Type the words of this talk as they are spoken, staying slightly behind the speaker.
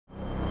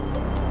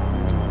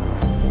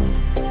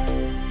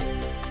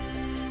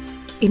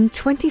In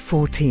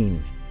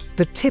 2014,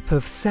 the tip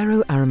of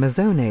Cerro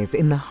Aramazones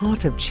in the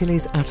heart of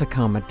Chile's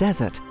Atacama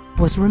Desert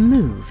was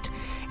removed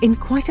in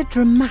quite a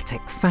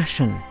dramatic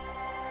fashion.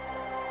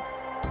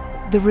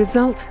 The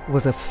result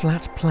was a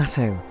flat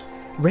plateau,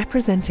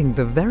 representing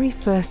the very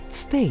first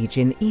stage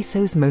in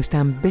ESO's most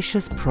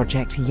ambitious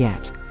project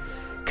yet,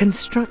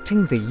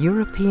 constructing the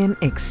European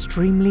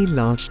Extremely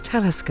Large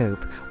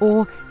Telescope,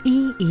 or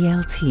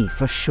E-ELT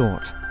for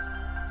short.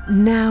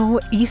 Now,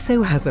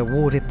 ESO has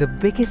awarded the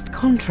biggest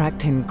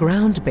contract in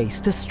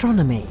ground-based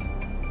astronomy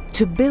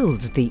to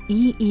build the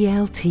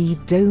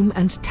E-ELT dome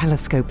and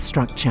telescope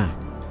structure.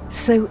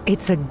 So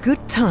it's a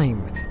good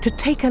time to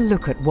take a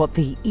look at what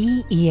the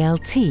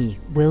E-ELT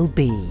will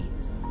be.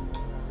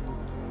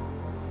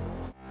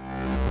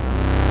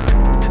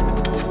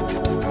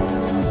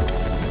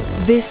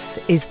 This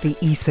is the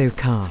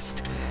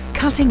ESOcast,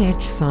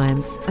 cutting-edge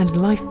science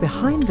and life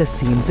behind the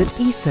scenes at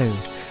ESO,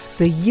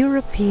 the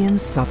European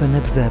Southern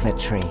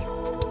Observatory.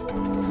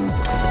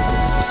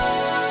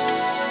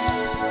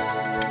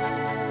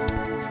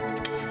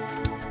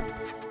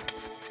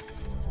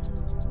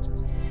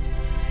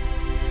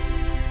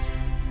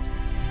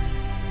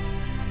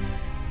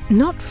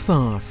 Not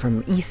far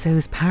from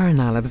ESO's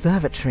Paranal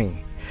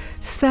Observatory,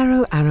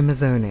 Cerro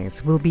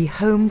Aramazones will be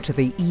home to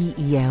the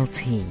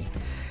E-ELT,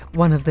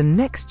 one of the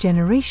next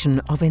generation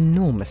of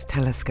enormous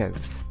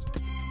telescopes.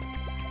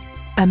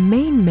 A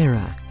main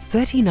mirror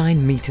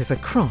 39 meters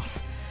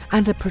across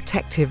and a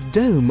protective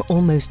dome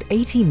almost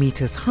 80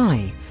 meters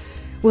high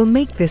will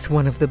make this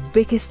one of the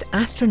biggest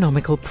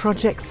astronomical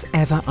projects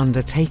ever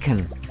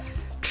undertaken.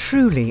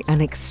 Truly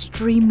an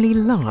extremely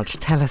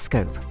large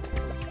telescope.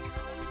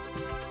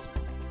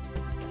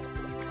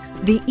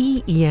 The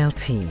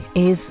E-ELT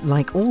is,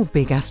 like all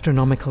big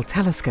astronomical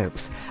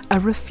telescopes, a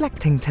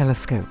reflecting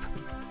telescope.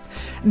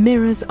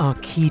 Mirrors are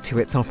key to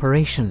its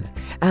operation,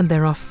 and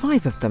there are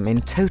 5 of them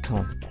in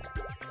total.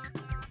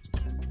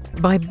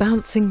 By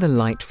bouncing the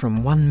light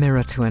from one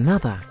mirror to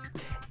another,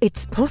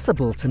 it's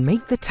possible to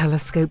make the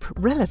telescope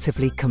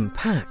relatively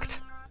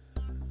compact.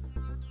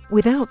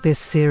 Without this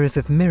series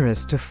of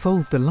mirrors to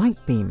fold the light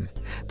beam,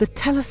 the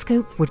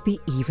telescope would be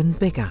even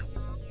bigger.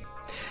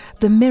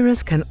 The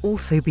mirrors can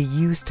also be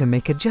used to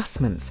make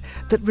adjustments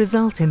that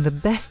result in the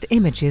best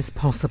images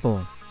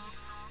possible.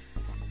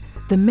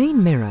 The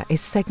main mirror is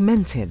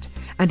segmented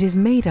and is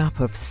made up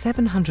of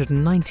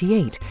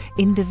 798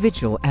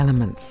 individual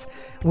elements,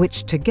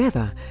 which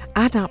together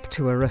add up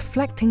to a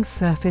reflecting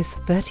surface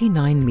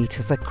 39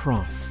 meters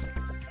across.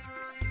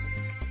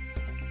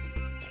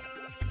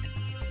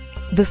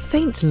 The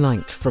faint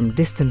light from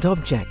distant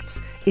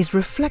objects is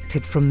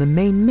reflected from the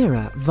main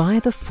mirror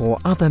via the 4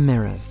 other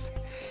mirrors,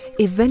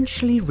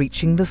 eventually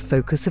reaching the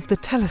focus of the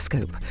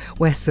telescope,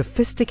 where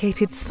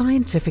sophisticated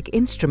scientific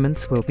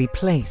instruments will be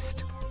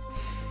placed.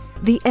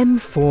 The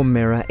M4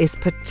 mirror is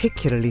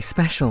particularly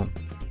special.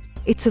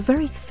 It's a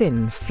very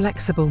thin,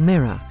 flexible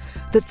mirror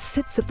that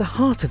sits at the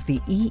heart of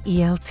the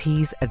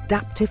E-ELT's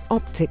adaptive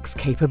optics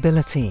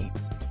capability.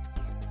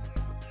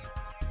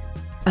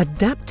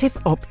 Adaptive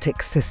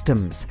optics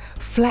systems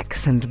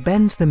flex and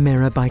bend the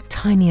mirror by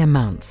tiny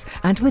amounts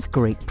and with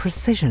great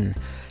precision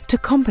to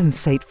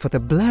compensate for the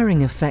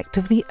blurring effect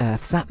of the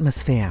Earth's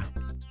atmosphere.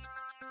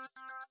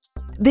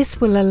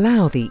 This will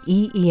allow the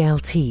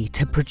E-ELT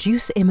to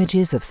produce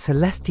images of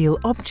celestial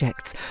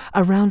objects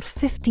around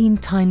 15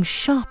 times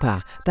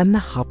sharper than the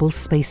Hubble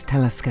Space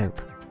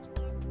Telescope.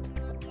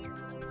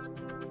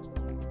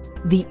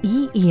 The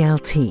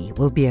E-ELT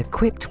will be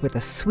equipped with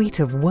a suite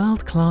of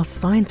world-class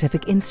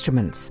scientific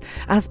instruments,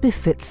 as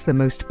befits the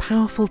most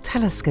powerful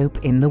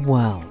telescope in the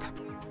world.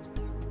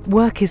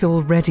 Work is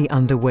already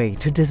underway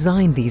to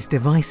design these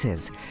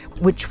devices,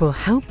 which will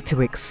help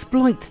to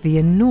exploit the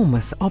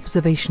enormous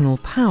observational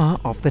power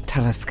of the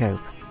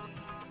telescope.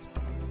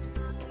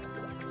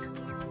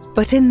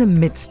 But in the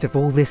midst of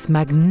all this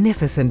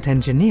magnificent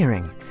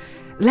engineering,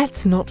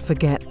 let's not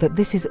forget that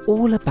this is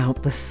all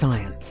about the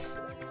science.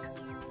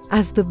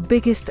 As the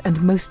biggest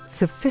and most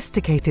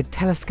sophisticated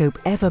telescope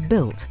ever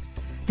built,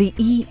 the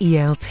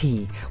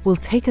E-ELT will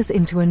take us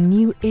into a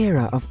new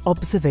era of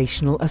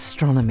observational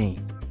astronomy.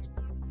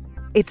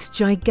 Its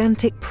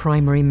gigantic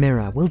primary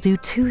mirror will do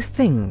 2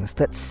 things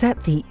that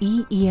set the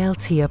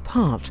E-ELT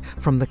apart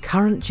from the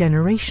current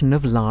generation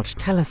of large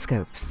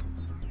telescopes.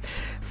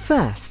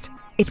 First,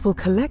 it will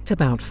collect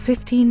about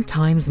 15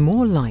 times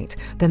more light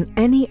than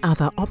any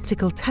other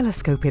optical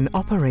telescope in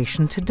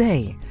operation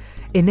today,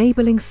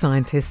 enabling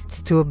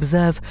scientists to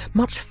observe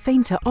much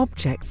fainter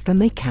objects than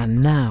they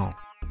can now.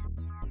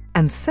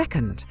 And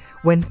second,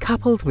 when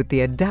coupled with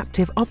the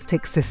adaptive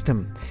optics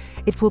system,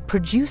 it will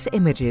produce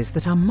images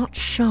that are much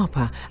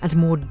sharper and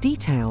more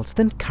detailed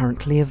than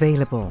currently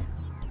available.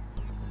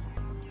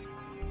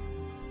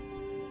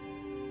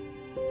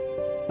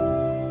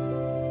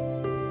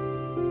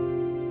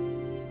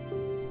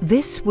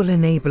 This will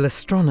enable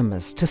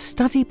astronomers to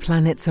study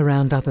planets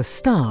around other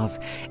stars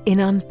in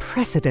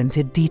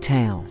unprecedented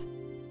detail.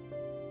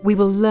 We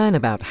will learn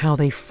about how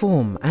they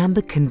form and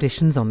the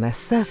conditions on their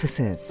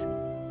surfaces.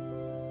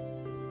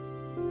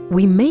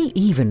 We may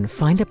even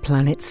find a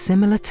planet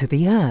similar to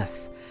the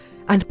Earth,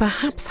 and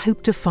perhaps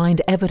hope to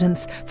find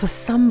evidence for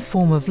some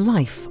form of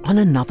life on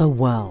another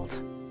world.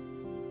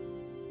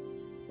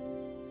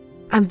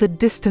 And the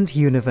distant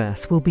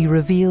universe will be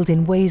revealed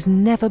in ways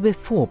never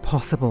before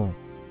possible.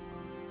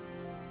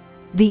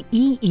 The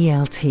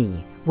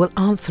E-ELT will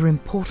answer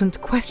important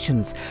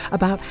questions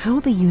about how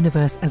the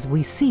universe as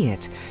we see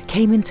it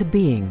came into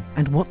being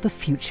and what the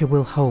future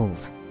will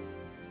hold.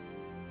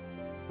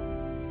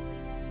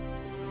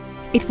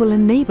 It will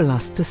enable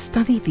us to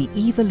study the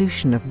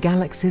evolution of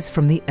galaxies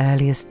from the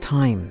earliest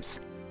times,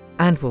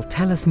 and will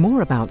tell us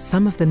more about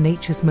some of the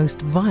nature's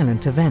most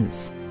violent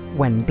events,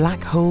 when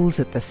black holes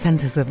at the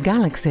centers of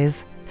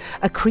galaxies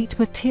accrete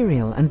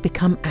material and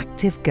become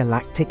active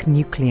galactic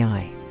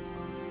nuclei.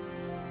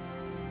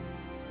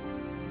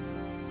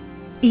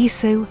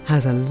 ESO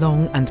has a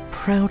long and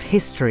proud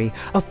history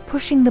of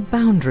pushing the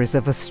boundaries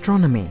of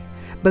astronomy,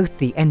 both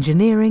the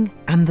engineering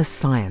and the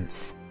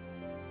science.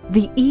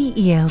 The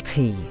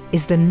E-ELT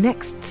is the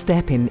next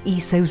step in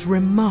ESO's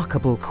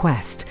remarkable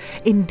quest,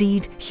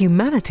 indeed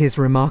humanity's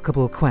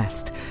remarkable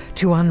quest,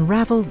 to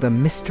unravel the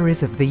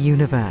mysteries of the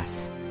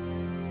universe.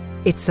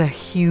 It's a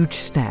huge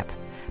step,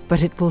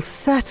 but it will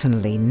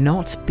certainly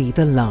not be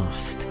the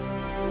last.